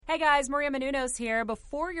Hey guys, Maria Menounos here.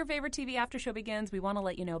 Before your favorite TV after show begins, we want to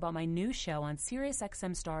let you know about my new show on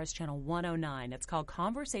SiriusXM Stars Channel 109. It's called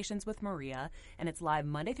Conversations with Maria, and it's live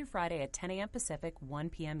Monday through Friday at 10 a.m. Pacific, 1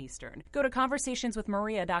 p.m. Eastern. Go to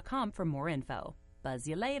conversationswithmaria.com for more info. Buzz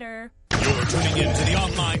you later. You're tuning in to the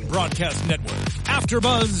online broadcast network,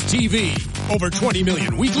 AfterBuzz TV. Over 20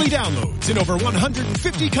 million weekly downloads in over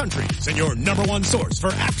 150 countries, and your number one source for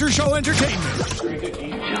after-show entertainment.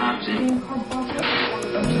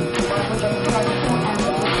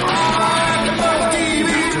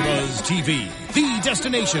 AfterBuzz TV, the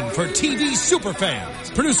destination for TV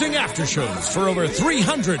superfans, producing after shows for over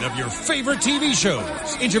 300 of your favorite TV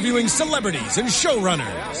shows, interviewing celebrities and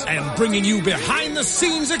showrunners, and bringing you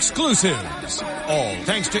behind-the-scenes exclusives. All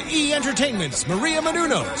thanks to E! Entertainment's Maria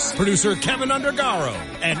Menounos, producer Kevin Undergaro,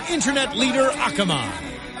 and internet leader Akamai.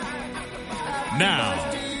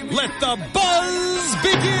 Now, let the buzz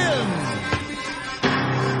begin!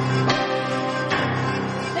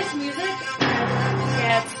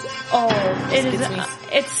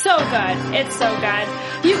 It's so good. It's so good.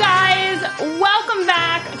 You guys, welcome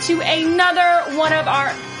back to another one of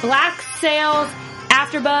our Black Sails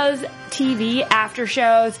AfterBuzz TV after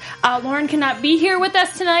shows. Lauren cannot be here with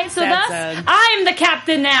us tonight, so I'm the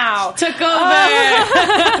captain now. Took over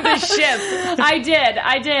the ship. I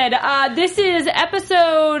did. This is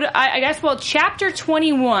episode, chapter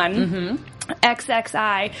 21. Mm-hmm.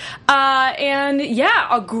 XXI. And yeah,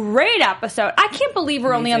 a great episode. I can't believe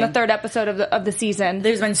we're only on the third episode of the season.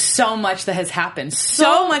 There's been so much that has happened.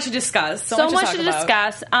 So much to discuss. So much to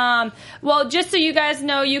discuss. Well, just so you guys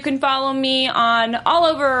know, you can follow me on all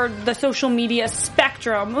over the social media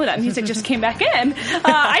spectrum. Ooh, that music just came back in.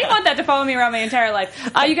 I didn't want that to follow me around my entire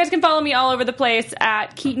life. You guys can follow me all over the place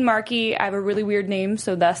at Keaton Markey. I have a really weird name,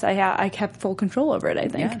 so thus I kept full control over it, I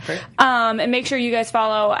think. Yeah, and make sure you guys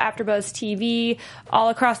follow AfterBuzz TV all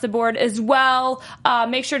across the board as well.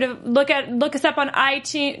 Make sure to look us up on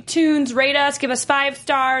iTunes, rate us, give us 5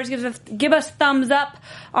 stars, give us thumbs up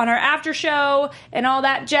on our after show and all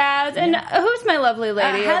that jazz. And who's my lovely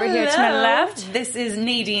lady over here to my left? This is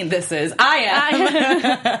Nadine.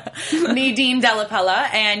 I am Nadine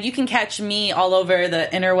Delapella, and you can catch me all over the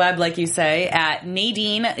interweb, like you say, at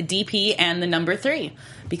Nadine DP and the number 3.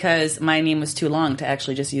 Because my name was too long to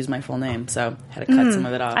actually just use my full name, so I had to cut some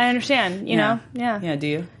of it off. I understand, you know. Yeah. Yeah, do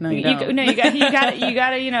you? No, you don't. You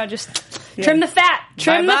gotta, just trim the fat.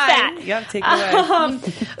 Trim the fat. Yep, take it away.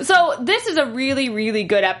 So this is a really, really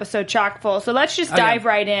good episode, chock full. So let's just dive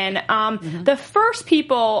right in. The first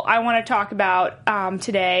people I want to talk about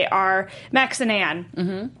today are Max and Anne.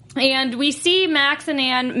 Mm-hmm. And we see Max and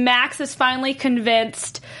Anne. Max is finally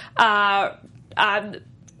convinced...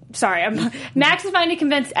 Max is finally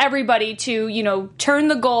convinced everybody to, turn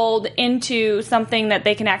the gold into something that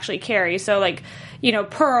they can actually carry. So,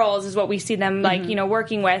 pearls is what we see them,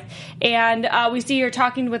 working with. And we see her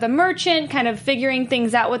talking with a merchant, kind of figuring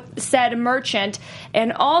things out with said merchant.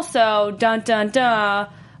 And also, dun, dun, dun,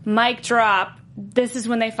 mic drop. This is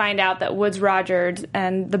when they find out that Woodes Rogers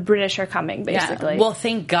and the British are coming, basically. Yeah. Well,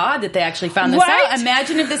 thank God that they actually found this out.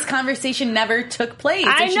 Imagine if this conversation never took place.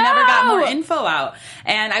 If she never got more info out.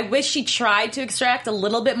 And I wish she tried to extract a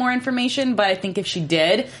little bit more information, but I think if she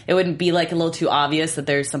did, it wouldn't be a little too obvious that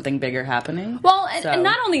there's something bigger happening. Well, and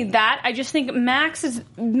not only that, I just think Max is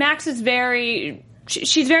very...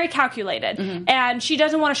 She's very calculated, and she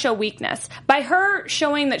doesn't want to show weakness. By her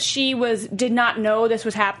showing that she did not know this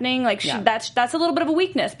was happening, that's a little bit of a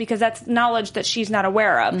weakness because that's knowledge that she's not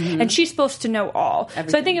aware of, and she's supposed to know all. Everything.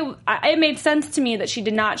 So I think it made sense to me that she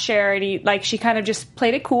did not share any. She kind of just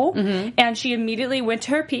played it cool, and she immediately went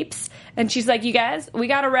to her peeps. And she's like, you guys, we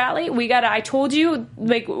got to rally. I told you,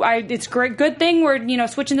 it's good thing we're,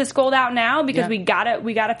 switching this gold out now because we got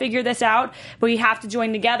to figure this out. But we have to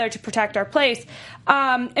join together to protect our place.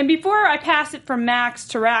 And before I pass it from Max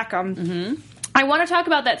to Rackham, I want to talk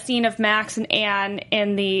about that scene of Max and Anne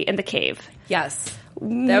in the cave. Yes.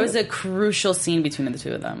 That was a crucial scene between the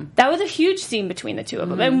two of them. That was a huge scene between the two of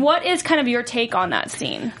them. And what is kind of your take on that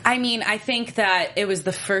scene? I mean, I think that it was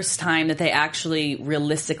the first time that they actually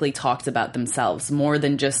realistically talked about themselves more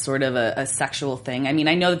than just sort of a sexual thing. I mean,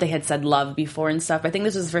 I know that they had said love before and stuff. I think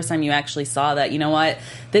this was the first time you actually saw that, you know what,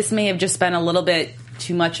 this may have just been a little bit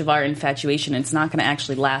too much of our infatuation. It's not going to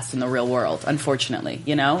actually last in the real world, unfortunately,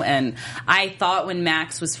 And I thought when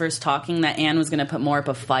Max was first talking that Anne was going to put more up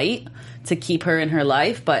a fight to keep her in her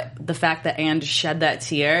life, but the fact that Anne just shed that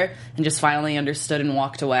tear and just finally understood and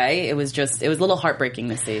walked away, it was a little heartbreaking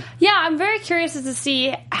to see. Yeah, I'm very curious as to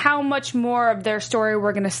see how much more of their story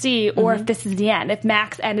we're going to see, or if this is the end, if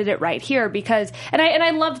Max ended it right here, because, and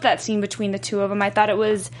I loved that scene between the two of them. I thought it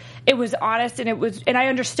was it was honest, and I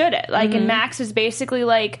understood it. Like, and Max is basically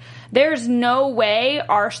like, there's no way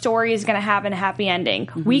our story is going to have a happy ending.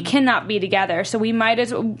 We cannot be together, so we might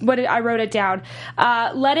as well. I wrote it down.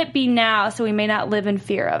 Let it be now, so we may not live in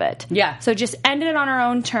fear of it. Yeah. So just end it on our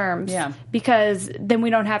own terms. Yeah. Because then we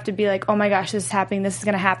don't have to be like, oh my gosh, this is happening. This is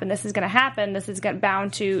going to happen. This is going to happen. This is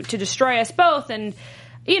bound to destroy us both. And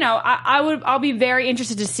I'll be very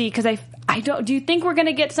interested to see, because I don't. Do you think we're going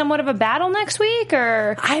to get somewhat of a battle next week,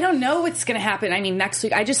 or I don't know what's going to happen. I mean, next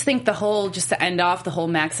week, I just think just to end off the whole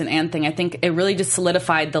Max and Anne thing, I think it really just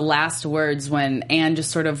solidified the last words when Anne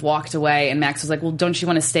just sort of walked away, and Max was like, "Well, don't you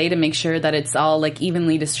want to stay to make sure that it's all like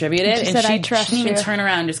evenly distributed?" She said, "I trust she didn't even you." turn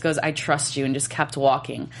around, and just goes, "I trust you," and just kept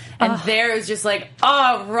walking. And there it was just like,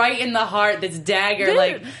 right in the heart, this dagger.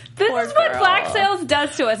 This is what Black Sails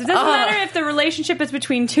does to us. It doesn't matter if the relationship is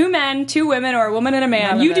between two men, two women, or a woman and a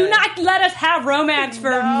man. You do not let us have romance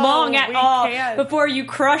for long at all before you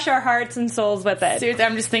crush our hearts and souls with it. Seriously,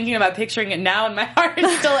 I'm just thinking about picturing it now, and my heart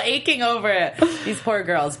is still aching over it. These poor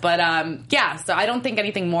girls. But so I don't think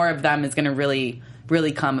anything more of them is going to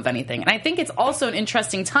really come of anything. And I think it's also an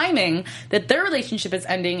interesting timing that their relationship is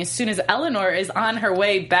ending as soon as Eleanor is on her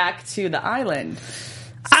way back to the island.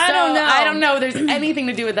 I don't know if there's anything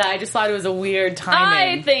to do with that. I just thought it was a weird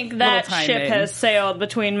timing. I think that ship has sailed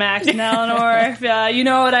between Max and Eleanor. You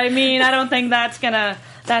know what I mean? I don't think that's gonna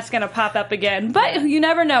pop up again. But you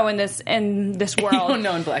never know in this world. You don't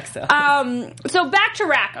know in Black Sails. So back to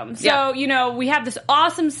Rackham. So, we have this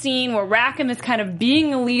awesome scene where Rackham is kind of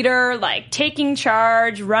being a leader, like taking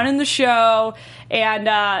charge, running the show,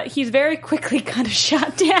 and he's very quickly kind of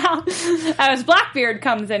shot down as Blackbeard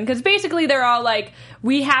comes in, because basically they're all like,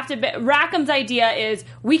 Rackham's idea is,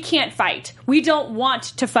 we can't fight. We don't want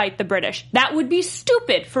to fight the British. That would be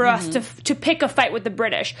stupid for us to pick a fight with the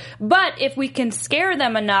British. But if we can scare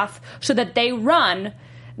them enough so that they run,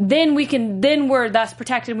 then we're thus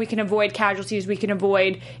protected. We can avoid casualties. We can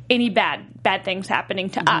avoid any bad things happening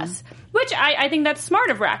to us. Which I think that's smart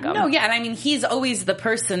of Rackham. No, yeah, and I mean, he's always the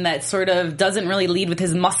person that sort of doesn't really lead with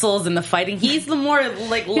his muscles in the fighting. He's the more,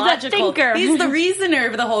 like, logical. He's a thinker. He's the reasoner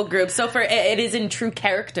of the whole group. So it is in true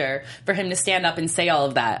character for him to stand up and say all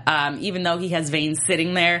of that. Even though he has Vane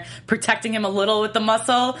sitting there, protecting him a little with the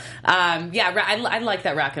muscle. I like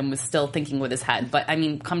that Rackham was still thinking with his head. But, I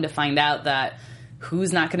mean, come to find out that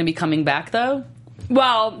who's not going to be coming back, though?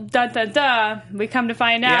 Well, we come to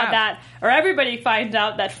find out everybody finds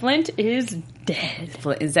out that Flint is dead.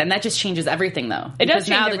 And that just changes everything, though. It does change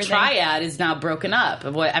now everything. The triad is now broken up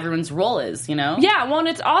of what everyone's role is, you know? Yeah, well, and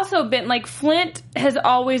it's also been, like, Flint has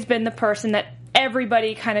always been the person that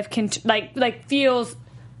everybody kind of feels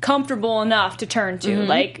comfortable enough to turn to.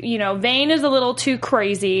 Like, Vane is a little too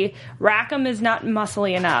crazy. Rackham is not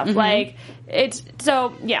muscly enough.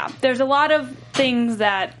 There's a lot of things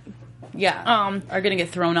that are going to get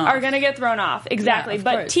thrown off. Exactly. Yeah,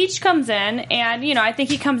 but course. Teach comes in, and, I think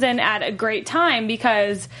he comes in at a great time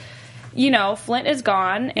because, Flint is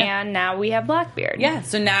gone, and now we have Blackbeard. Yeah,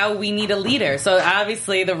 so now we need a leader. So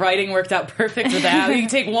obviously the writing worked out perfect with that. You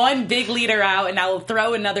take one big leader out, and now we'll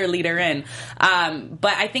throw another leader in.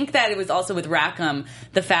 But I think that it was also with Rackham,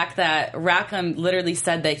 the fact that Rackham literally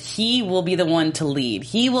said that he will be the one to lead.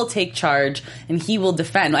 He will take charge, and he will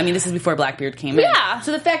defend. I mean, this is before Blackbeard came in. Yeah.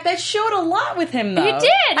 So the fact that showed a lot with him, though. It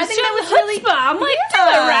did. I think that was really... I'm like, do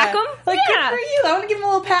it, Rackham. Like, good for you. I want to give him a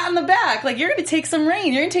little pat on the back. Like, you're going to take some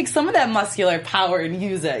reign. You're going to take some of that muscular power and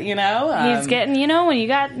use it, He's getting, when you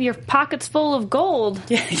got your pockets full of gold.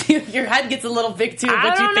 Yeah, your head gets a little big too.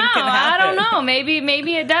 What you think can happen? I don't know.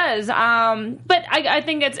 Maybe it does. But I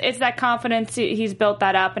think it's that confidence. He's built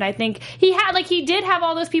that up, and I think he did have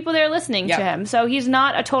all those people there listening to him. So he's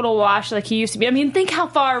not a total wash like he used to be. I mean, think how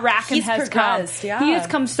far Rackham has come. Yeah. He has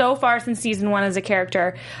come so far since season 1 as a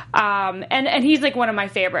character, and he's like one of my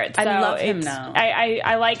favorites. So I love him now.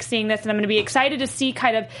 I like seeing this, and I'm going to be excited to see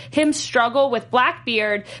kind of him struggle with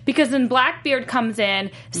Blackbeard, because then Blackbeard comes in,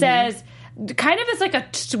 says, kind of is like a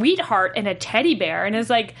sweetheart and a teddy bear, and is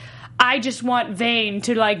like, I just want Vane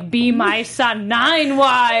to, like, be my son. 9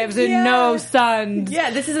 wives and no sons. Yeah,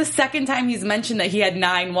 this is the second time he's mentioned that he had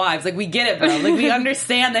 9 wives. Like, we get it, bro. Like, we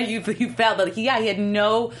understand that you felt, but he had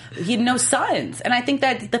no sons. And I think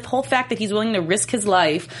that the whole fact that he's willing to risk his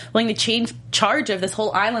life, willing to change charge of this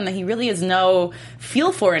whole island that he really has no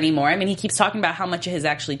feel for anymore. I mean, he keeps talking about how much it has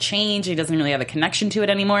actually changed. He doesn't really have a connection to it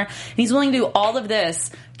anymore. And he's willing to do all of this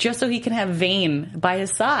just so he can have Vane by his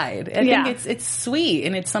side. I think it's sweet,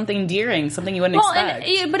 and it's something endearing, something you wouldn't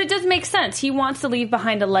expect. But it does make sense. He wants to leave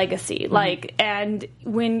behind a legacy. And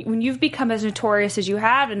when you've become as notorious as you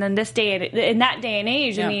have, and then in that day and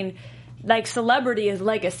age, I mean, like, celebrity is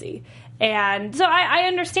legacy. And so I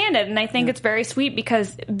understand it, and I think it's very sweet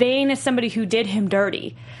because Vane is somebody who did him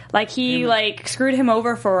dirty. Like, he, screwed him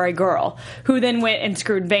over for a girl who then went and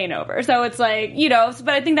screwed Vane over. So it's like, but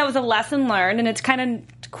I think that was a lesson learned, and it's kind of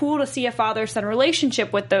cool to see a father-son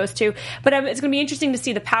relationship with those two. But it's going to be interesting to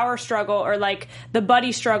see the power struggle or, the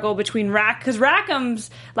buddy struggle between because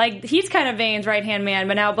Rackham's, he's kind of Vane's right-hand man,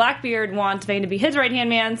 but now Blackbeard wants Vane to be his right-hand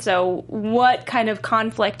man, so what kind of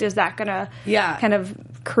conflict is that going to kind of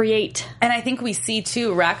create? And I think we see,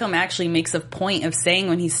 too, Rackham actually makes a point of saying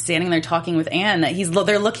when he's standing there talking with Anne that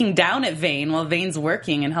they're looking down at Vane while Vane's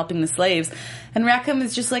working and helping the slaves. And Rackham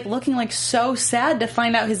is just looking so sad to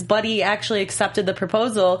find out his buddy actually accepted the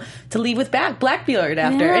proposal to leave with Blackbeard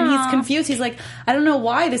after. Yeah. And he's confused. He's like, I don't know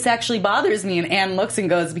why this actually bothers me. And Anne looks and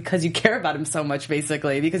goes, because you care about him so much,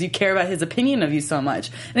 basically. Because you care about his opinion of you so much.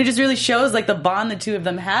 And it just really shows the bond the two of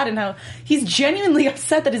them had and how he's genuinely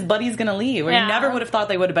upset that his buddy's going to leave. Or he never would have thought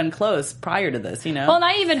they would have been close prior to this, Well, and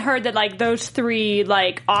I even heard that those three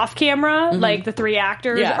off camera, the three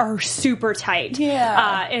actors are super tight.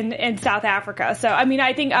 Yeah. In South Africa. So, I mean,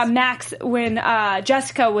 I think Max, when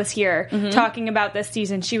Jessica was here talking about this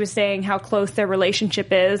season, she was saying how close their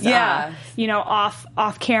relationship is,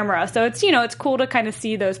 off camera. So it's, it's cool to kind of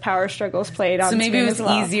see those power struggles played on screen. So maybe it was as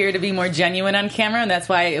well. easier to be more genuine on camera, and that's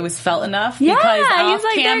why it was felt enough. Yeah, because he's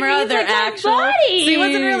off camera, they're actual. So he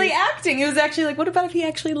wasn't really really acting. He was actually what about if he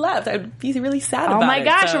actually left? I'd be really sad about it. Oh my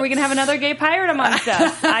gosh, so. are we going to have another gay pirate amongst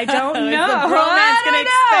us? I don't know. The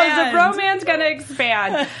bromance going to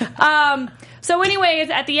expand. So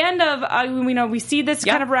anyways, at the end of, we see this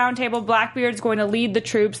kind of round table. Blackbeard's going to lead the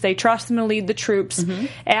troops. They trust him to lead the troops.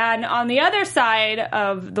 And on the other side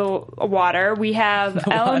of the water, we have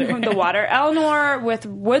Eleanor with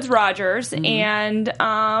Woodes Rogers, and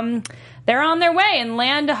they're on their way. And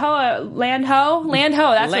Landho,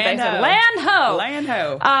 that's what they said.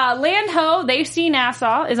 Landho, they see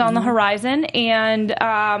Nassau is on the horizon,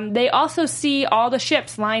 and they also see all the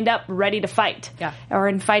ships lined up ready to fight, or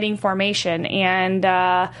in fighting formation. And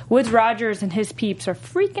Woodes Rogers and his peeps are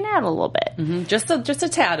freaking out a little bit. Just a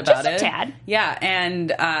tad about it. Just a tad. Yeah, and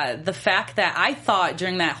the fact that I thought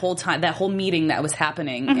during that whole meeting that was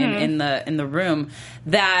happening in the room,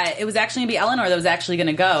 that it was actually going to be Eleanor that was actually going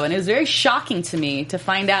to go. And it was very shocking to me to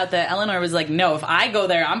find out that Eleanor was like, no, if I go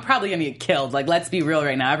there, I'm probably going to get killed. Let's be real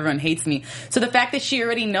right now. Everyone hates me. So the fact that she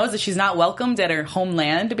already knows that she's not welcomed at her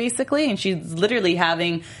homeland, basically, and she's literally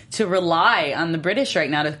having to rely on the British right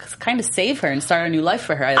now to kind of save her and start a new life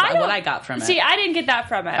for her, what I got from it. See, I didn't get that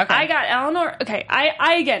from it. Okay. I got Eleanor. Okay,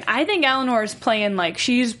 I think Eleanor's playing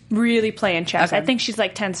she's really playing chess. Okay. I think she's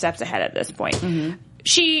 10 steps ahead at this point.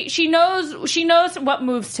 She knows what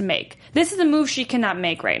moves to make. This is a move she cannot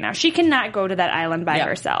make right now. She cannot go to that island by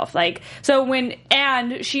herself.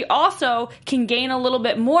 And she also can gain a little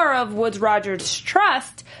bit more of Woodes Rogers'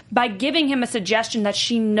 trust by giving him a suggestion that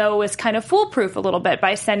she knows is kind of foolproof a little bit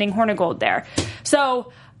by sending Hornigold there.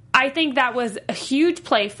 So I think that was a huge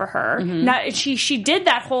play for her. Now, she did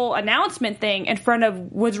that whole announcement thing in front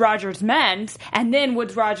of Woodes Rogers' men, and then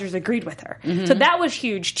Woodes Rogers agreed with her. So that was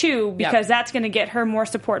huge, too, because that's going to get her more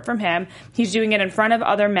support from him. He's doing it in front of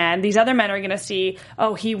other men. These other men are going to see,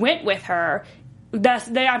 oh, he went with her.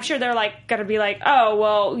 I'm sure they're going to be like, oh,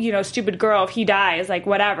 well, stupid girl, if he dies,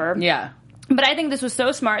 whatever. Yeah. But I think this was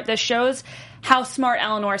so smart. This shows how smart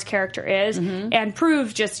Eleanor's character is, and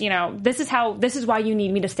proves just, this is why you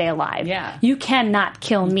need me to stay alive. Yeah. You cannot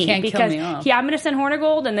kill me. You can't because kill me off. I'm going to send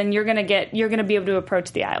Hornigold, and then you're going to be able to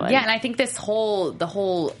approach the island. Yeah, and I think the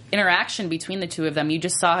whole interaction between the two of them, you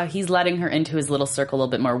just saw how he's letting her into his little circle a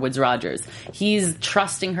little bit more, Woodes Rogers. He's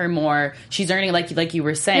trusting her more. She's earning, like you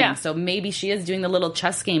were saying. Yeah. So maybe she is doing the little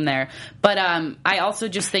chess game there. But I also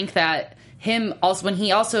just think that when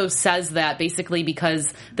he also says that basically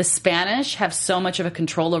because the Spanish have so much of a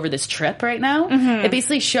control over this trip right now, it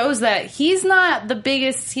basically shows that he's not the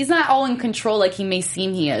biggest, he's not all in control like he may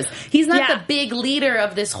seem he is. He's not the big leader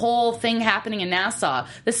of this whole thing happening in Nassau.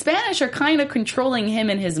 The Spanish are kind of controlling him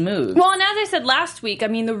and his moves. Well, and as I said last week, I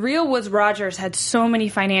mean, the real Woodes Rogers had so many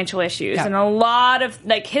financial issues, and a lot of,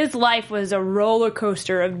 his life was a roller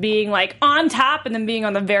coaster of being, on top and then being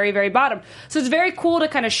on the very, very bottom. So it's very cool to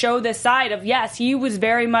kind of show this side of, yes, he was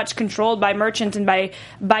very much controlled by merchants and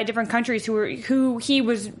by different countries who he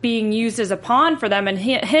was being used as a pawn for them, and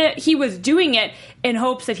he was doing it in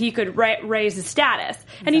hopes that he could raise his status.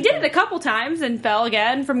 And he did it a couple times and fell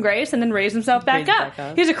again from grace and then raised himself back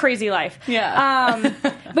up. He has a crazy life. Yeah.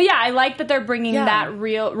 But yeah, I like that they're bringing that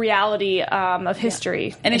reality of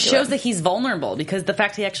history. And it shows that he's vulnerable because the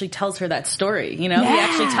fact he actually tells her that story, he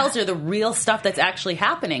actually tells her the real stuff that's actually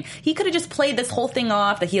happening. He could have just played this whole thing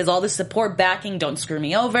off, that he has all this support backing, don't screw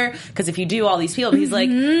me over, because if you do, all these people, he's like,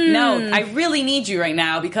 no, I really need you right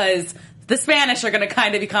now because the Spanish are going to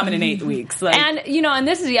kind of be coming in 8 weeks. And, and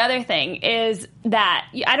this is the other thing, is that,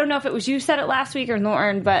 I don't know if it was you said it last week or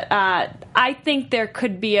Lauren, but I think there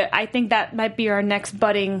could be I think that might be our next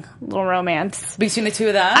budding little romance. Between the two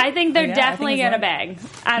of them? I think they're definitely going to bang.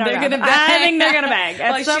 I think they're going to bang.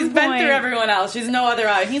 Like, she's been through everyone else. She's no other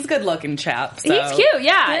eye. He's a good looking chap. So. He's cute,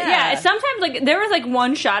 yeah. Sometimes, there was,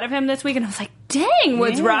 one shot of him this week, and I was like, dang,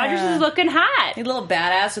 Woods Rogers is looking hot. He's a little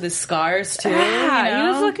badass with his scars, too. Yeah,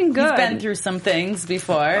 he was looking good. He's been through some things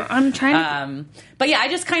before. I'm trying but yeah, I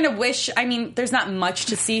just kind of wish, there's not much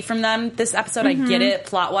to see from them this episode. I get it,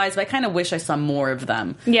 plot-wise, but I kind of wish I saw more of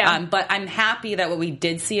them. Yeah. But I'm happy that what we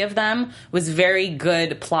did see of them was very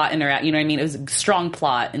good plot interact. You know what I mean? It was a strong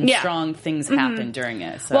plot and strong things happened during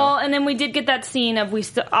it. So. Well, and then we did get that scene of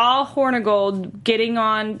all Hornigold getting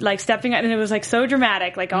on, stepping on, and it was, so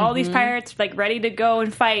dramatic. All these pirates, ready to go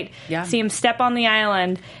and fight. Yeah. See him step on the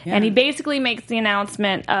island. Yeah. And he basically makes the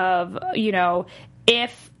announcement of,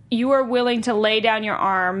 if you are willing to lay down your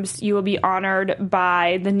arms, you will be honored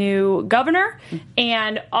by the new governor.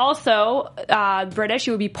 And also, British,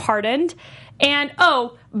 you will be pardoned. And,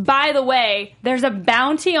 by the way, there's a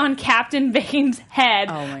bounty on Captain Vane's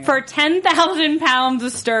head for 10,000 pounds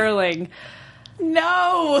of sterling.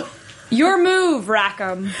 No! Your move,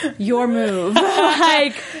 Rackham. Your move.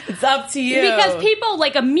 It's up to you. Because people,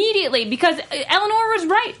 immediately, because Eleanor was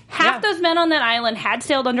right. Half those men on that island had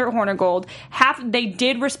sailed under Hornigold. Half, they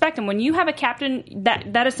did respect him. When you have a captain,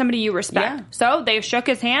 that is somebody you respect. Yeah. So they shook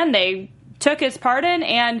his hand, they took his pardon,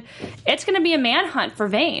 and it's going to be a manhunt for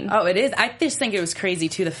Vane. Oh, it is. I just think it was crazy,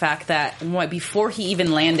 too, the fact that before he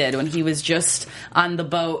even landed, when he was just on the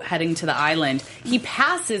boat heading to the island, he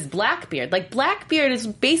passes Blackbeard.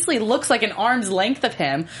 Blackbeard basically looks like an arm's length of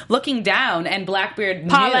him, looking down, and Blackbeard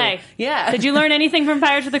Palais. knew. Yeah. Did you learn anything from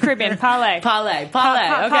Pirates of the Caribbean? Palais. Palais.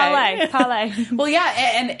 Okay. Palais. Well,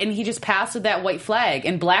 yeah, and he just passed with that white flag,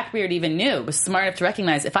 and Blackbeard even knew, was smart enough to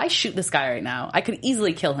recognize, if I shoot this guy right now, I could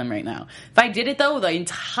easily kill him right now. If I did it, though, the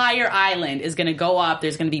entire island is going to go up.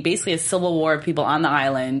 There's going to be basically a civil war of people on the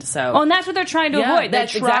island. So, and that's what they're trying to avoid. They're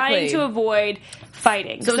trying to avoid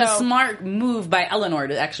fighting. So it was a smart move by Eleanor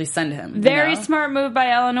to actually send him. Very smart move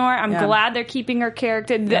by Eleanor. I'm glad they're keeping her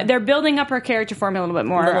character. Yeah. They're building up her character for me a little bit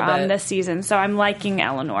more this season. So I'm liking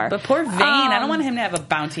Eleanor. But poor Vane, I don't want him to have a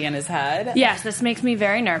bounty on his head. Yes, this makes me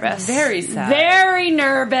very nervous. Very sad. Very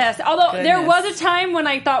nervous. Although there was a time when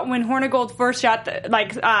I thought when Hornigold first shot,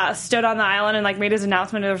 stood on the island and made his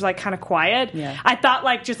announcement, it was kind of quiet. Yeah. I thought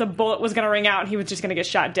just a bullet was going to ring out and he was just going to get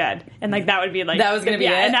shot dead, and that would be that was going to be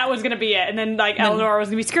it, and that was going to be it, and then Eleanor was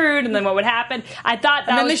going to be screwed, and then what would happen? I thought that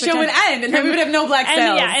and then the show would end, and then we would have no black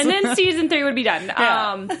sails. And then season 3 would be done.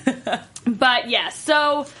 Yeah. But yeah,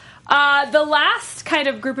 so. The last kind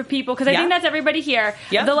of group of people, because I think that's everybody here.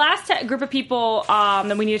 Yep. The last group of people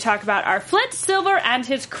that we need to talk about are Flint Silver and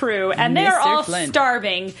his crew, and they are all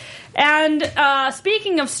starving. And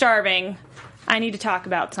speaking of starving, I need to talk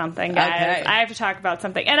about something, guys. Okay. I have to talk about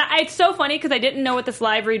something. And it's so funny because I didn't know what this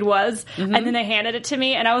live read was, and then they handed it to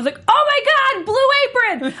me, and I was like, oh my god, Blue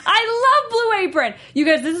Apron! I love Blue Apron! You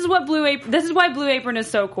guys, this is why Blue Apron is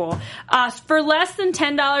so cool. For less than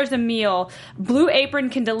 $10 a meal, Blue Apron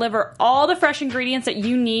can deliver all the fresh ingredients that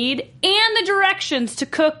you need and the directions to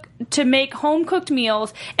make home-cooked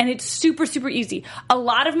meals, and it's super, super easy. A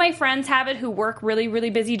lot of my friends have it who work really,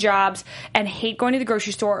 really busy jobs and hate going to the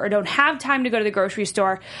grocery store or don't have time to go to the grocery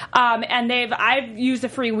store. And I've used a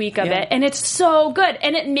free week of it, and it's so good.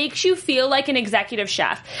 And it makes you feel like an executive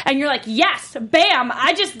chef. And you're like, yes, bam,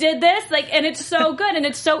 I just did this. And it's so good, and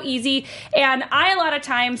it's so easy. And I, a lot of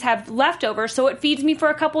times, have leftovers, so it feeds me for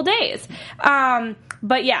a couple days.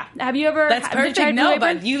 But yeah, have you ever? That's perfect. No,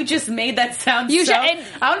 but you just made that sound so. I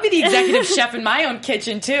want to be the executive chef in my own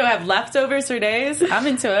kitchen too. Have leftovers for days. I'm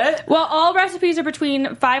into it. Well, all recipes are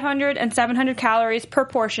between 500 and 700 calories per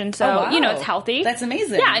portion, so it's healthy. That's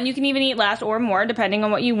amazing. Yeah, and you can even eat less or more depending on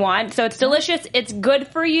what you want. So it's delicious. It's good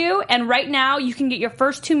for you. And right now, you can get your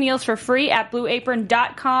first 2 meals for free at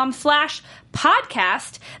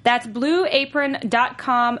blueapron.com/podcast. That's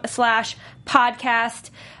blueapron.com/podcast.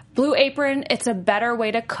 Blue Apron, it's a better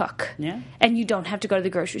way to cook. Yeah. And you don't have to go to the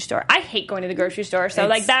grocery store. I hate going to the grocery store, so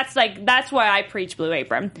that's why I preach Blue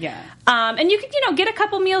Apron. Yeah. And you can, get a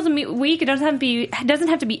couple meals a week. It doesn't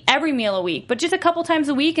have to be every meal a week, but just a couple times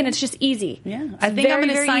a week, and it's just easy. Yeah. I think I'm going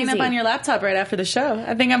to sign up on your laptop right after the show.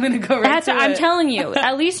 I think I'm going to go right to it. I'm telling you,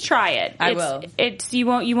 at least try it. I will. You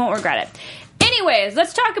won't regret it. Anyways,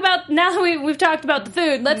 let's talk about, now that we've talked about the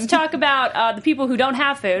food, let's talk about the people who don't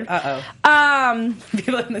have food.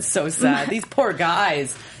 It's so sad. These poor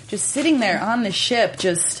guys just sitting there on the ship,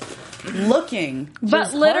 just looking.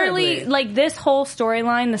 But literally, horribly. this whole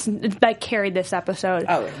storyline, carried this episode.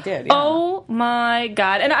 Oh, it did, yeah. Oh my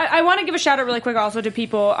God. And I want to give a shout out really quick also to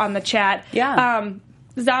people on the chat. Yeah.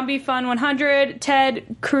 Zombie Fun 100,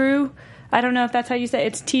 Ted Crew. I don't know if that's how you say it.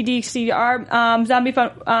 It's TDCR, Zombie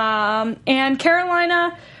Fun, and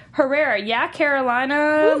Carolina Herrera. Yeah,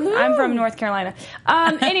 Carolina. Woo-hoo. I'm from North Carolina.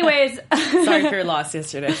 Anyways. Sorry for your loss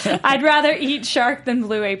yesterday. I'd rather eat shark than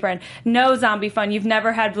Blue Apron. No, Zombie Fun. You've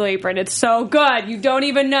never had Blue Apron. It's so good. You don't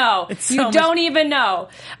even know. Even know.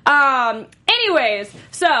 Anyways,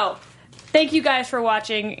 so... Thank you guys for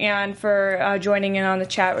watching and for joining in on the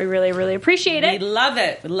chat. We really, really appreciate it. We love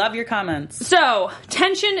it. We love your comments. So,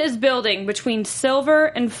 tension is building between Silver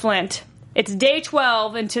and Flint. It's day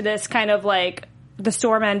 12 into this kind of the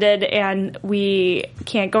storm ended and we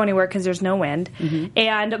can't go anywhere because there's no wind. Mm-hmm.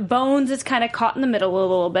 And Bones is kind of caught in the middle a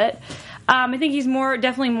little bit. I think he's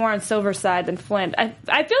definitely more on Silver's side than Flint.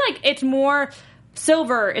 I feel like it's more...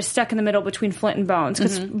 Silver is stuck in the middle between Flint and Bones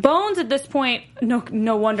because Bones at this point,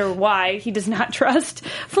 no wonder why he does not trust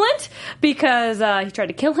Flint because he tried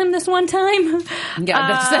to kill him this one time.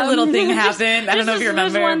 Yeah, that little thing happened. I don't know if you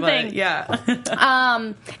remember, one but thing.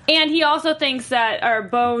 Yeah. And he also thinks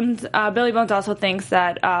that, Billy Bones also thinks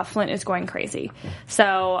that Flint is going crazy.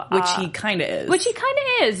 So, which he kind of is.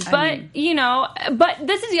 But but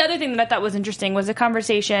this is the other thing that I thought was interesting was the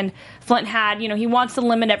conversation Flint had. He wants to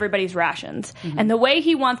limit everybody's rations. Mm-hmm. And the way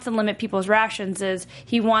he wants to limit people's rations is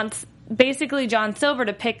he wants basically John Silver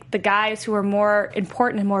to pick the guys who are more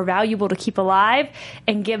important and more valuable to keep alive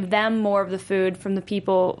and give them more of the food from the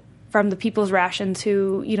people's rations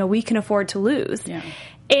who, we can afford to lose. Yeah.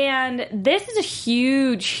 And this is a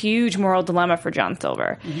huge, huge moral dilemma for John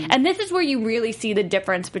Silver. Mm-hmm. And this is where you really see the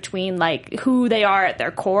difference between who they are at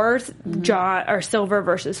their cores, John or Silver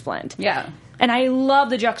versus Flint. Yeah. And I love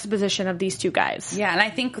the juxtaposition of these two guys. Yeah, and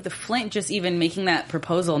I think with the Flint just even making that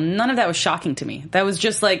proposal, none of that was shocking to me. That was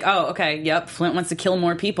just oh, okay, yep, Flint wants to kill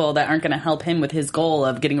more people that aren't going to help him with his goal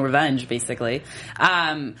of getting revenge, basically.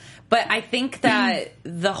 But I think that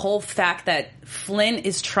the whole fact that Flint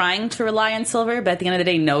is trying to rely on Silver, but at the end of the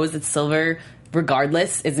day knows that Silver,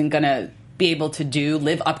 regardless, isn't going to be able to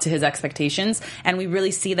live up to his expectations. And we really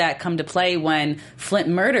see that come to play when Flint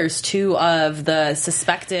murders two of the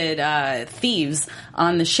suspected thieves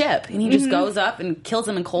on the ship. And he just goes up and kills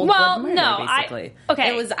them in cold blood murder, basically.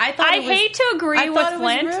 I hate to agree with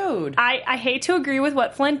Flint. Rude. I hate to agree with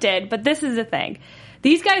what Flint did, but this is the thing.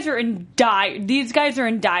 These guys are in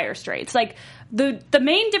dire straits. The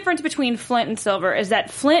main difference between Flint and Silver is that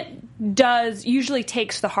Flint usually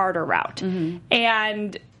takes the harder route. Mm-hmm.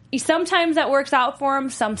 And sometimes that works out for him,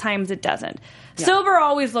 sometimes it doesn't. Yeah. Silver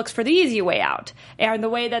always looks for the easy way out. And the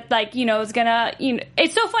way that, is gonna,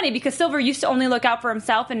 it's so funny because Silver used to only look out for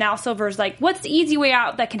himself and now Silver's what's the easy way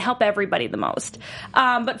out that can help everybody the most?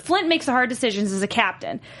 But Flint makes the hard decisions as a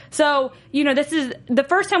captain. So, this is the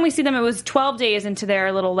first time we see them, it was 12 days into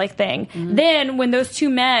their little, thing. Mm-hmm. Then when those two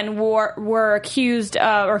men were accused,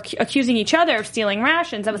 or accusing each other of stealing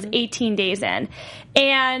rations, that was 18 days in.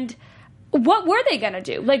 And what were they going to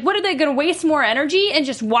do? What are they going to waste more energy and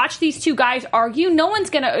just watch these two guys argue? No one's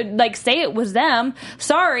going to, say it was them.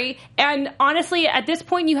 Sorry. And honestly, at this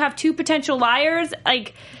point, you have two potential liars. How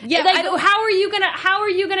are you going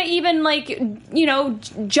to even,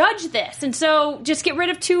 judge this? And so just get rid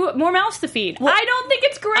of two more mouths to feed. Well, I don't think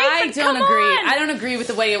it's great. I don't agree. I don't agree with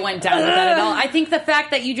the way it went down with that at all. I think the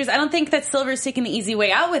fact that I don't think that Silver's taking the easy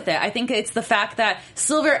way out with it. I think it's the fact that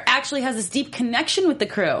Silver actually has this deep connection with the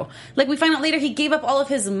crew. We find out later he gave up all of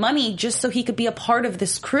his money just so he could be a part of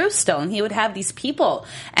this crew still, and he would have these people.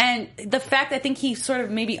 And the fact, I think he sort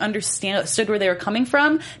of maybe understood where they were coming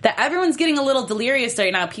from, that everyone's getting a little delirious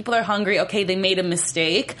right now. People are hungry. Okay, they made a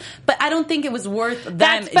mistake, but I don't think it was worth them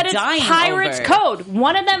dying over. But it's Pirates code.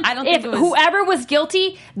 One of them, whoever was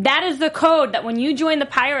guilty, that is the code that when you join the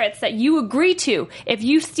Pirates that you agree to. If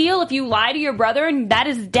you steal, if you lie to your brother, that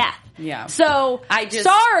is death. Yeah. So,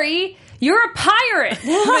 sorry. You're a pirate.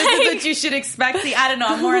 This is what you should expect. See, I don't know.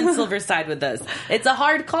 I'm more on Silver's side with this. It's a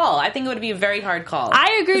hard call. I think it would be a very hard call.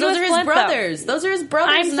 I agree with Those are his Flint, brothers. though. Those are his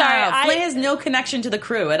brothers. I'm sorry, now. Flint has no connection to the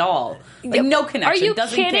crew at all. Like, no connection. Are you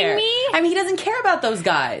doesn't kidding care. me? I mean, he doesn't care about those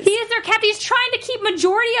guys. He is their captain. He's trying to keep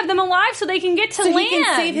majority of them alive so they can get to so land. he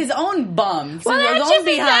can save his own bums. Well, that's that's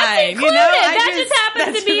behind. included. That just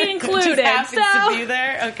happens to be Just included. happens so. to be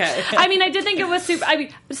there. Okay. I mean, I did think it was super. I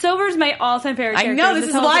mean, Silver's my all-time favorite I character. know, this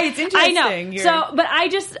is whole why thing. it's interesting. I know. You're- So, but I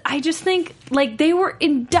just think like they were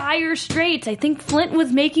in dire straits. I think Flint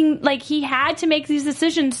was making like he had to make these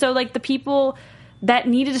decisions. So like the people that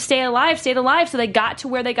needed to stay alive stayed alive, so they got to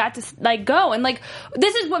where they got to like go. And like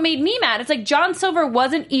this is what made me mad. It's like John Silver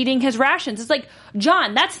wasn't eating his rations. It's like,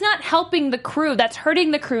 John, that's not helping the crew. That's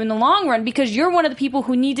hurting the crew in the long run because you're one of the people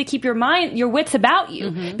who need to keep your wits about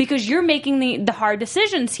you because you're making the hard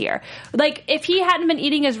decisions here. Like if he hadn't been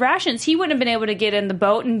eating his rations, he wouldn't have been able to get in the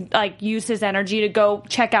boat and like use his energy to go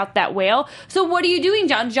check out that whale. So what are you doing,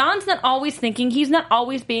 John? John's not always thinking. He's not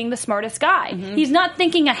always being the smartest guy. He's not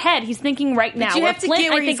thinking ahead. He's thinking right now. But you have to Flint,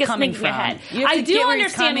 get where I think, he's is coming thinking from. ahead. You have to I do get where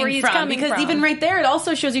understand where he's coming because from. even right there, it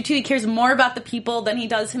also shows you too. He cares more about the people than he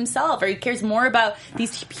does himself, or he cares more about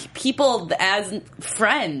these people as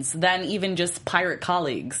friends than even just pirate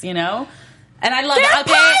colleagues. You know. And I love They're it. I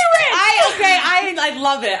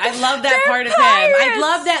love it. I love that They're part of pirates. him. I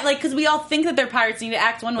love that, like, because we all think that they're pirates and need to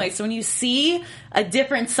act one way. So when you see a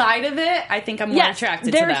different side of it, I think I'm more attracted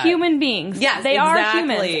to that. They're human beings. Yes, they exactly. are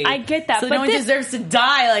humans. I get that. So but no one deserves to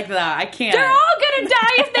die like that. I can't. They're all gonna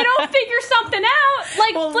die if they don't figure something out.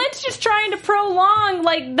 Like Flint's just trying to prolong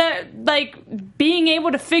being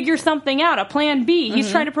able to figure something out, a plan B.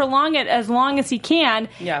 He's trying to prolong it as long as he can.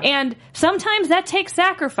 Yeah. And sometimes that takes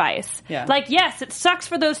sacrifice. Yeah. Like, yes, it sucks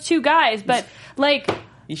for those two guys, but like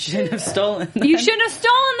You shouldn't have stolen that. you shouldn't have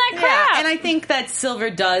stolen that crap. Yeah, and I think that Silver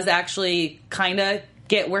does actually kind of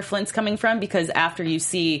get where Flint's coming from, because after you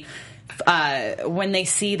see when they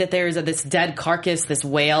see that there's this dead carcass, this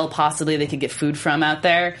whale possibly they could get food from out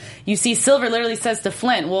there, you see Silver literally says to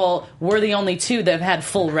Flint, well, we're the only two that have had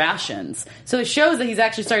full rations. So it shows that he's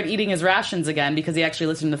actually started eating his rations again, because he actually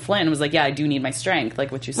listened to Flint and was like, yeah, I do need my strength,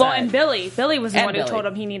 like what you said. Well, and Billy was the And one who Billy. told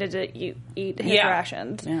him he needed to eat his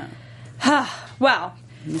rations. Yeah. Well,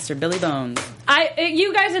 Mr. Billy Bones.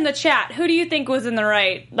 You guys in the chat, who do you think was in the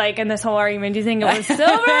right, like, in this whole argument? Do you think it was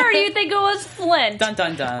Silver or do you think it was Flint? Dun,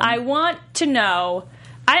 dun, dun. I want to know.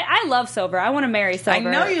 I love Silver. I want to marry Silver.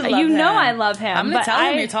 I know you love him. You know I love him. I'm going but to tell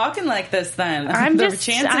him you're talking like this then. I'm the just,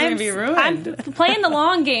 chances are going to be ruined. I'm playing the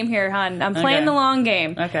long game here, hon. I'm playing Okay. the long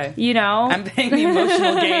game. Okay. You know? I'm playing the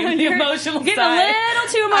emotional game. The emotional getting side. a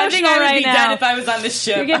little too emotional I think I would right be now. dead if I was on this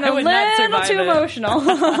ship. You're getting I a would not little survive too it.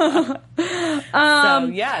 emotional. So,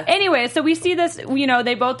 yes. Anyway, so we see this,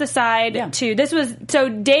 they both decide so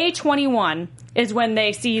day 21 is when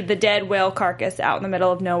they see the dead whale carcass out in the middle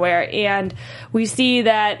of nowhere. And we see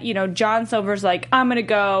that, John Silver's like, I'm going to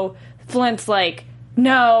go. Flint's like,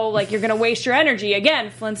 no, like, you're going to waste your energy. Again,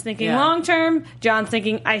 Flint's thinking long term. John's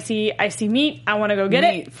thinking, I see meat. I want to go get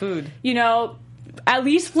it. Food. At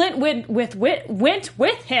least Flint went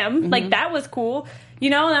with him. Like, that was cool.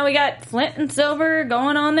 Now we got Flint and Silver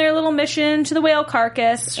going on their little mission to the whale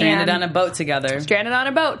carcass. Stranded on a boat together. Stranded on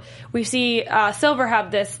a boat. We see Silver have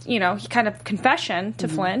this, kind of confession to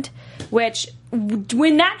Flint, which,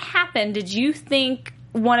 when that happened, did you think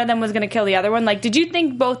one of them was going to kill the other one? Like, did you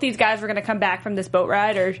think both these guys were going to come back from this boat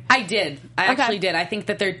ride? Or I did. I actually did. I think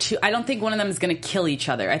that they're two. I don't think one of them is going to kill each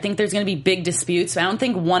other. I think there's going to be big disputes. I don't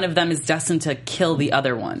think one of them is destined to kill the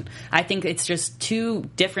other one. I think it's just two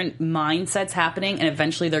different mindsets happening, and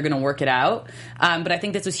eventually they're going to work it out. But I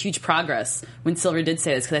think this was huge progress when Silver did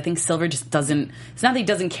say this, because I think Silver just doesn't. It's not that he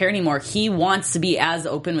doesn't care anymore. He wants to be as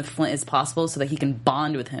open with Flint as possible so that he can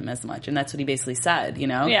bond with him as much, and that's what he basically said.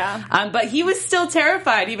 Yeah. But he was still terrified.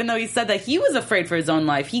 Even though he said that he was afraid for his own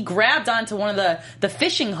life, he grabbed onto one of the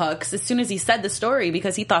fishing hooks as soon as he said the story,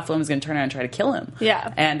 because he thought Flint was going to turn around and try to kill him.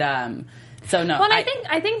 Yeah. And so no. Well,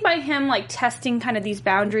 I think by him like testing kind of these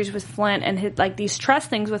boundaries with Flint and his, like these trust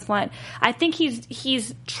things with Flint, I think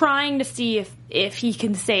he's trying to see if he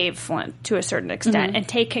can save Flint to a certain extent and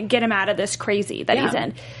get him out of this crazy that he's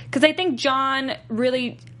in. Because I think John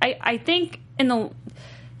really, I think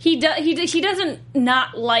he doesn't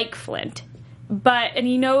not like Flint. And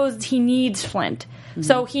he knows he needs Flint.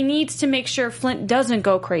 So he needs to make sure Flint doesn't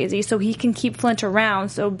go crazy so he can keep Flint around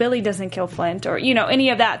so Billy doesn't kill Flint or,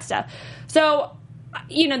 any of that stuff. So,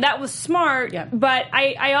 that was smart. Yeah. But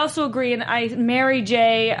I also agree, and Mary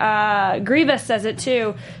J. Grievous says it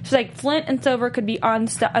too. She's like, Flint and Silver could be an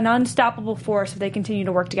unstoppable force if they continue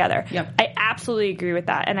to work together. Yep. I absolutely agree with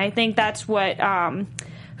that. And I think that's what...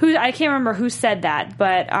 I can't remember who said that,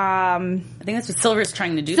 but I think that's what Silver's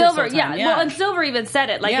trying to do. Silver, this whole time. Well, and Silver even said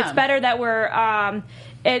it. Like it's better that we're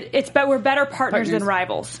we're better partners than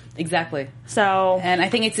rivals. Exactly. So, and I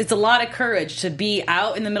think it's a lot of courage to be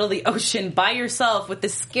out in the middle of the ocean by yourself with the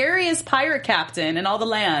scariest pirate captain in all the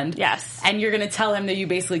land. Yes. And you're going to tell him that you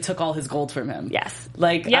basically took all his gold from him. Yes.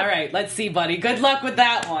 Like, all right, let's see, buddy. Good luck with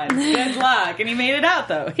that one. Good luck. And he made it out,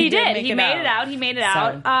 though. He did. He made it out. He made it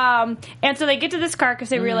out. And so they get to this carcass.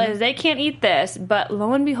 They realize they can't eat this. But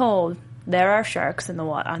lo and behold, there are sharks in the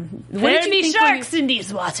water. There be sharks in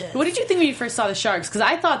these waters. What did you think when you first saw the sharks? Because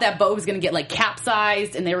I thought that boat was going to get like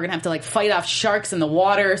capsized, and they were going to have to like fight off sharks in the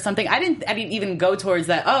water or something. I didn't even go towards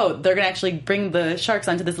that. Oh, they're going to actually bring the sharks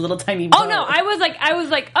onto this little tiny boat. Oh no, I was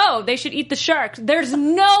like, oh, they should eat the sharks. There's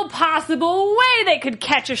no possible way they could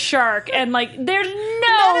catch a shark, and like, there's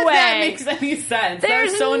no way that makes any sense.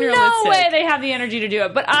 There's so unrealistic. no way they have the energy to do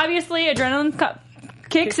it. But obviously, adrenaline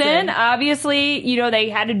kicks in. Obviously, they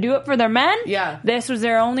had to do it for their men. Yeah. This was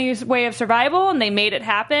their only way of survival, and they made it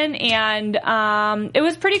happen, and it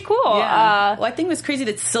was pretty cool. Yeah. Well, I think it was crazy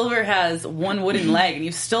that Silver has one wooden leg, and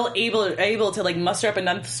you're still able to like muster up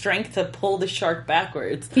enough strength to pull the shark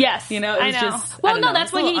backwards. Yes. It was I know. just... Well, no,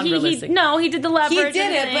 that's what he did the leverage. He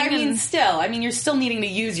did it, but I mean, still, you're still needing to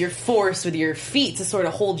use your force with your feet to sort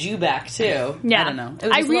of hold you back, too. Yeah. I don't know. It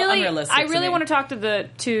was unrealistic. I really want to talk to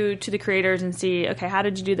the creators and see, okay, how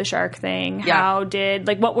did you do the shark thing? Yeah. How did,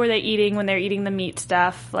 like, what were they eating when they're eating the meat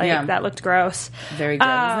stuff? Like, that looked gross. Very good.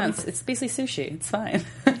 It's basically sushi. It's fine.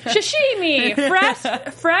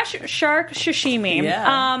 Sashimi! Fresh shark sashimi.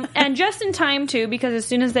 Yeah. And just in time, too, because as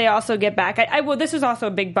soon as they also get back, this was also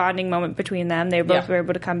a big bonding moment between them. They both were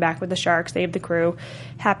able to come back with the shark, save the crew.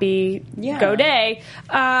 Happy go day.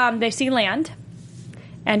 They see land.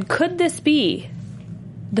 And could this be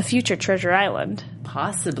the future Treasure Island?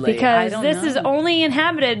 Possibly. Because this is only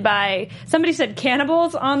inhabited by... Somebody said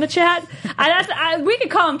cannibals on the chat. We could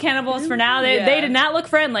call them cannibals for now. They did not look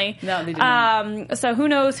friendly. No, they didn't. So who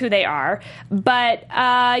knows who they are. But,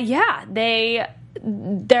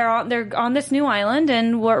 they're on this new island,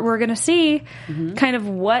 and we're going to see kind of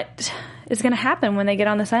what is going to happen when they get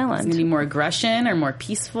on this island. It's going to be more aggression or more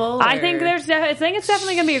peaceful? I think it's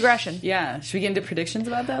definitely going to be aggression. Yeah. Should we get into predictions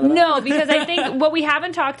about that? No, because I think what we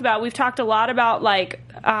haven't talked about, we've talked a lot about like,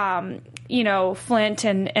 Flint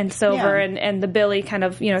and Silver and the Billy kind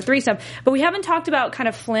of, threesome. But we haven't talked about kind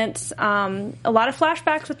of Flint's, a lot of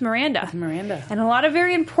flashbacks with Miranda. And a lot of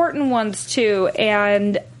very important ones too.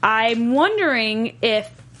 And I'm wondering if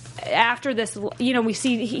after this,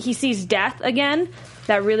 he sees death again.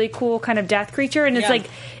 That really cool kind of death creature, and it's like,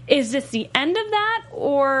 is this the end of that,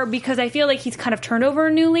 or because I feel like he's kind of turned over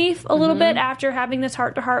a new leaf a little bit after having this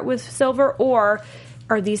heart-to-heart with Silver, or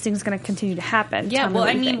are these things going to continue to happen? Yeah,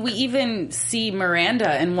 we even see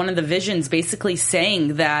Miranda in one of the visions basically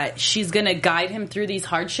saying that she's going to guide him through these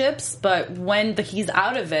hardships, but when he's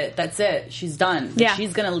out of it, that's it. She's done. Yeah.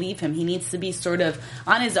 She's going to leave him. He needs to be sort of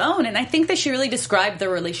on his own, and I think that she really described their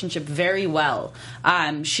relationship very well.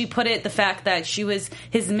 She put it, the fact that she was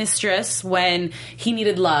his mistress when he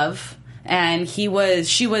needed love, and she was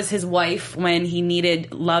his wife when he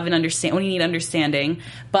needed love and understanding.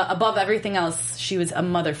 But above everything else, she was a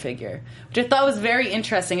mother figure, which I thought was very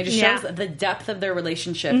interesting. It just shows the depth of their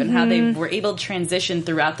relationship and how they were able to transition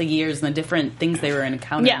throughout the years and the different things they were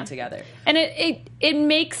encountering together. And it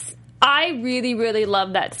makes, I really, really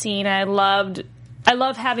love that scene. I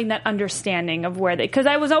love having that understanding of because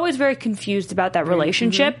I was always very confused about that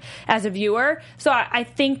relationship as a viewer. So I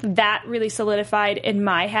think that really solidified in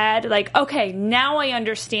my head, like, okay, now I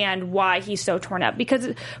understand why he's so torn up. Because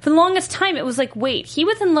for the longest time, it was like, wait, he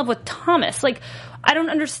was in love with Thomas. Like, I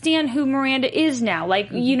don't understand who Miranda is now. Like,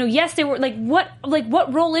 yes, they were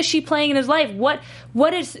what role is she playing in his life?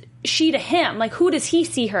 What is she to him? Like, who does he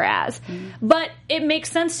see her as? But it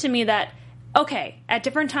makes sense to me that, okay, at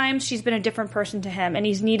different times, she's been a different person to him, and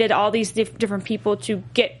he's needed all these different people to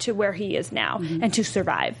get to where he is now and to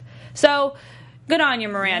survive. So, good on you,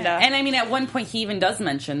 Miranda. Yeah. And I mean, at one point, he even does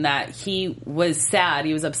mention that he was sad.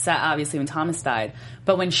 He was upset, obviously, when Thomas died.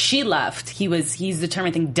 But when she left, he's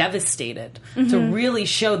determined, I think, devastated to really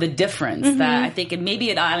show the difference. That I think maybe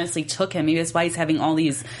it honestly took him. Maybe that's why he's having all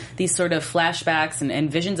these sort of flashbacks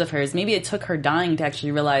and visions of hers. Maybe it took her dying to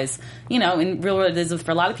actually realize, in real world, it is for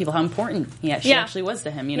a lot of people, how important she actually was to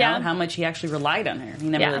him, and how much he actually relied on her. He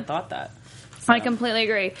never really thought that. So. I completely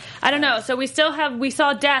agree. I don't know. So we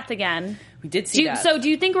saw death again. We did see Death. So do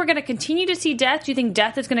you think we're going to continue to see Death? Do you think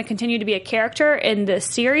Death is going to continue to be a character in this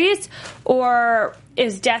series? Or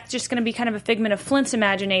is Death just going to be kind of a figment of Flint's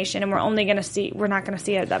imagination and we're not going to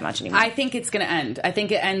see it that much anymore? I think it's going to end. I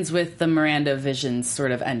think it ends with the Miranda Visions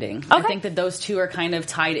sort of ending. Okay. I think that those two are kind of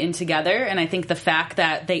tied in together, and I think the fact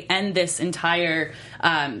that they end this entire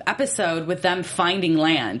episode with them finding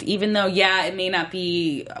land, even though, it may not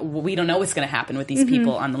be, we don't know what's going to happen with these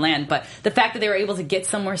people on the land, but the fact that they were able to get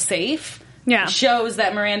somewhere safe shows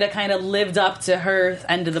that Miranda kind of lived up to her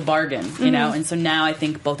end of the bargain, you know? And so now I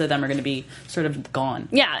think both of them are going to be sort of gone.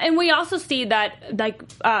 Yeah, and we also see that, like,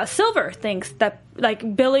 Silver thinks that,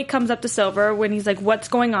 like, Billy comes up to Silver when he's like, what's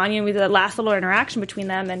going on? You know, the last little interaction between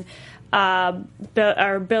them, and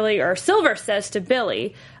Silver says to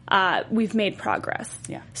Billy, we've made progress.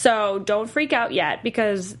 Yeah. So don't freak out yet,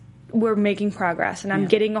 because we're making progress, and I'm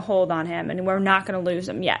getting a hold on him, and we're not going to lose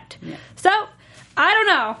him yet. Yeah. So, I don't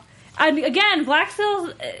know. Again, Black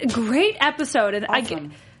Sail's a great episode, and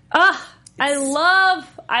awesome. I love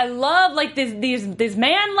like these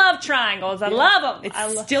man love triangles. I love them.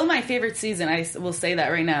 It's still my favorite season. I will say that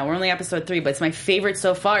right now. We're only episode 3, but it's my favorite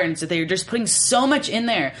so far, and so they're just putting so much in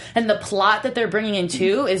there, and the plot that they're bringing in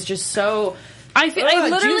too is just so. I feel like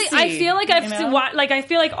all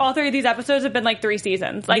 3 of these episodes have been like 3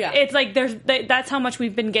 seasons. Like it's like that's how much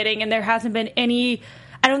we've been getting, and there hasn't been any.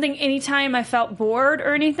 I don't think any time I felt bored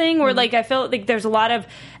or anything, or like I felt like there's a lot of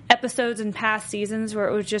episodes in past seasons where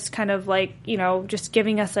it was just kind of like, you know, just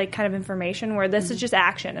giving us like kind of information, where this is just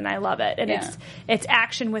action, and I love it. And it's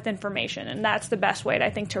action with information, and that's the best way, I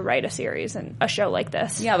think, to write a series and a show like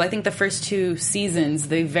this. Yeah, well, I think the first 2 seasons,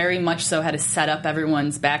 they very much so had to set up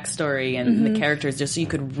everyone's backstory and the characters just so you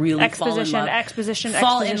could really fall in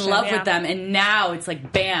love with them. And now it's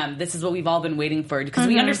like, bam, this is what we've all been waiting for, because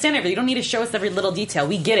we understand everything. You don't need to show us every little detail.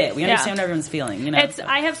 We get it. We understand what everyone's feeling. You know,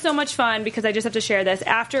 I have so much fun, because I just have to share this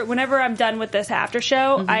whenever I'm done with this after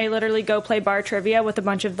show, I literally go play bar trivia with a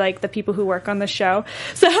bunch of like the people who work on the show.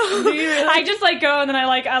 So I just like go, and then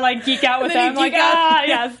I geek out with them. Like,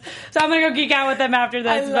 yes. So I'm gonna go geek out with them after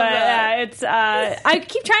this. But I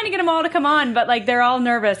keep trying to get them all to come on, but like they're all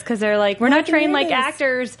nervous, because they're like, we're not trained like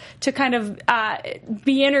actors to kind of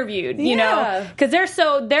be interviewed, you know, because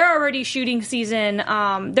they're already shooting season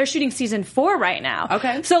 4 right now.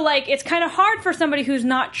 Okay. So like it's kind of hard for somebody who's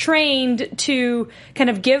not trained to kind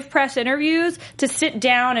of give press interviews to sit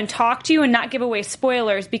down and talk to you and not give away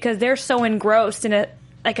spoilers, because they're so engrossed in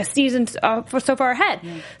a season so far ahead.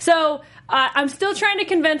 Yeah. So I'm still trying to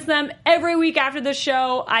convince them. Every week after the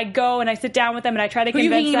show, I go and I sit down with them and I try to convince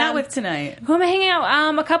them. Who are you hanging out with tonight? Who am I hanging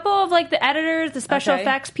out? A couple of like the editors, the special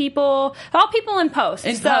effects people, all people in post.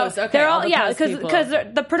 Post, okay. They're all because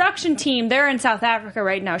the production team, they're in South Africa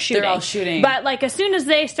right now shooting. They're all shooting. But like as soon as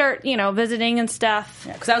they start, visiting and stuff.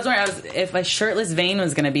 Because I was wondering if a shirtless Vane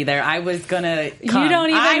was going to be there, I was going to come. You don't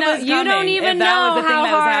even know that was the how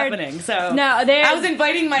thing hard. That was happening. So no, I was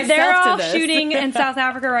inviting myself to this. They're all shooting in South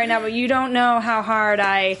Africa right now, but you don't know how hard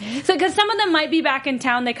because some of them might be back in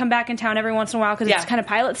town. They come back in town every once in a while because it's kind of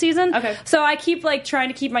pilot season. Okay. So I keep like trying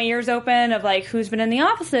to keep my ears open of like who's been in the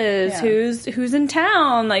offices, who's in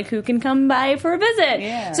town, like who can come by for a visit.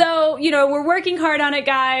 Yeah. So, we're working hard on it,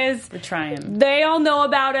 guys. We're trying. They all know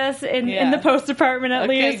about us in the post department at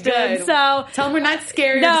least. Good. So tell them we're not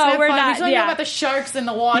scared. No, we're not. We just want to know about the sharks and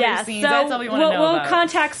the water scenes. So that's all we want to know about. We'll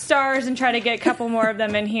contact Stars and try to get a couple more of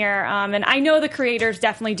them in here. And I know the creators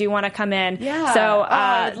definitely do want to come in. Yeah.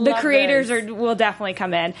 So the creators will definitely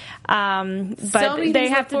come in. But they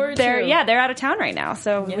have to. They're out of town right now,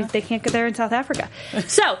 so they can't get there in South Africa.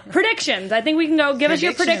 So predictions. I think we can go give us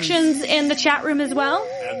your predictions in the chat room as well.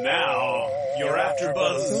 And now your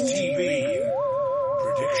AfterBuzz TV.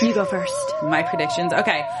 You go first. My predictions.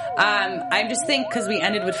 Okay. I just think because we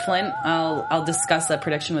ended with Flint, I'll discuss a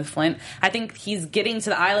prediction with Flint. I think he's getting to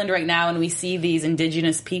the island right now, and we see these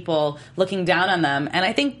indigenous people looking down on them. And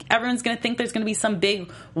I think everyone's going to think there's going to be some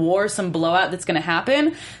big war, some blowout that's going to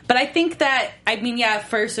happen. But I think that, at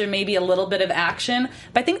first there may be a little bit of action,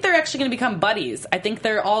 but I think they're actually going to become buddies. I think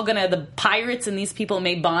they're all the pirates and these people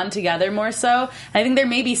may bond together more so. I think there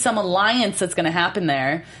may be some alliance that's going to happen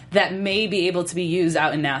there that may be able to be used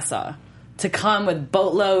out in Nassau to come with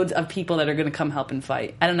boatloads of people that are going to come help and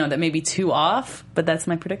fight. I don't know, that may be too off, but that's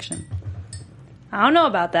my prediction. I don't know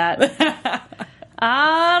about that.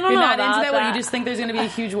 I don't You're know not about into that? that. What, you just think there's going to be a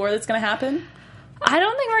huge war that's going to happen? I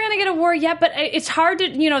don't think we're going to get a war yet, but it's hard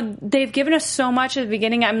to, they've given us so much at the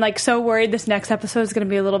beginning. I'm like so worried this next episode is going to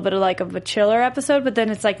be a little bit of a chiller episode, but then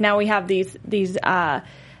it's like now we have these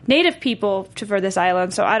native people for this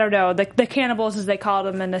island, so I don't know, the cannibals as they call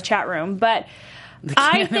them in the chat room, but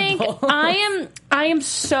I think I am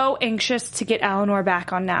so anxious to get Eleanor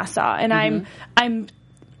back on NASA, and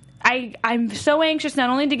I'm so anxious not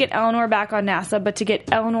only to get Eleanor back on NASA, but to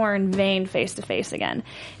get Eleanor and Vane face to face again.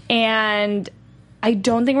 And I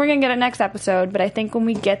don't think we're gonna get it next episode, but I think when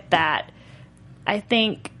we get that, I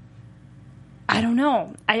don't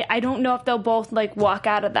know. I don't know if they'll both like walk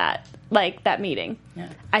out of that meeting. Yeah.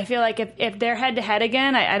 I feel like if they're head to head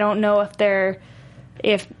again, I don't know if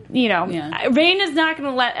Vane is not going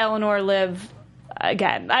to let Eleanor live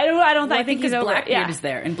again. I think because Blackbeard is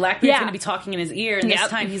there, and Blackbeard's going to be talking in his ear, and this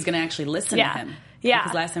time he's going to actually listen to him. Yeah,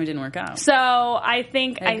 because last time it didn't work out. So I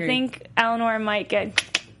think Eleanor might get.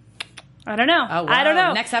 I don't know. Oh, wow. I don't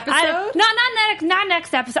know. Next episode? Not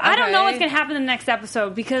next episode. Okay. I don't know what's going to happen in the next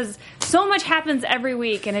episode because so much happens every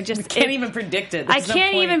week, and it just can't even predict it. I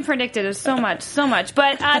can't even predict it. There's so much.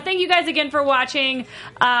 But thank you guys again for watching.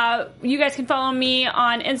 You guys can follow me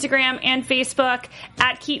on Instagram and Facebook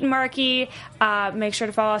at Keaton Markey. Make sure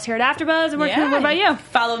to follow us here at AfterBuzz. And what about you?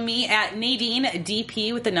 Follow me at Nadine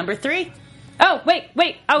DP with the number 3. Oh, wait.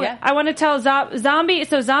 Oh, yeah. I want to tell Zombie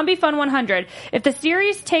Fun 100. If the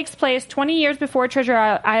series takes place 20 years before Treasure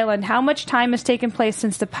Island, how much time has taken place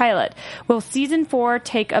since the pilot? Will season 4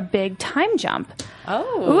 take a big time jump?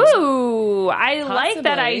 Oh. Ooh, I like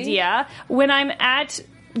that idea. When I'm at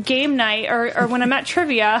game night or when I'm at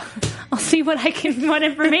trivia, I'll see what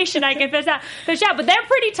information I can fish out. But they're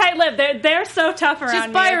pretty tight-lipped. They're so tough around.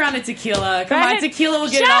 Just buy a round of tequila. Come on, tequila will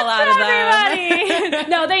get it all out of them.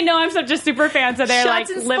 No, they know I'm such a super fan, so they're Shots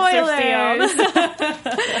like lips are sealed.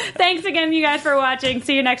 Thanks again, you guys, for watching.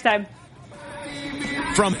 See you next time.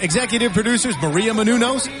 From executive producers Maria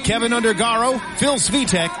Menounos, Kevin Undergaro, Phil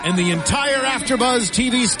Svitek, and the entire AfterBuzz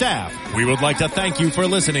TV staff, we would like to thank you for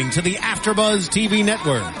listening to the AfterBuzz TV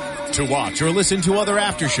network. To watch or listen to other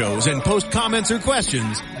after shows and post comments or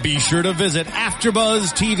questions, be sure to visit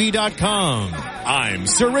AfterBuzzTV.com. I'm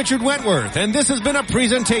Sir Richard Wentworth, and this has been a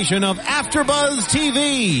presentation of AfterBuzz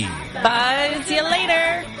TV. Bye. See you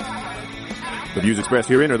later. The views expressed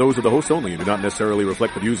herein are those of the hosts only and do not necessarily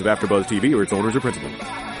reflect the views of AfterBuzz TV or its owners or principals.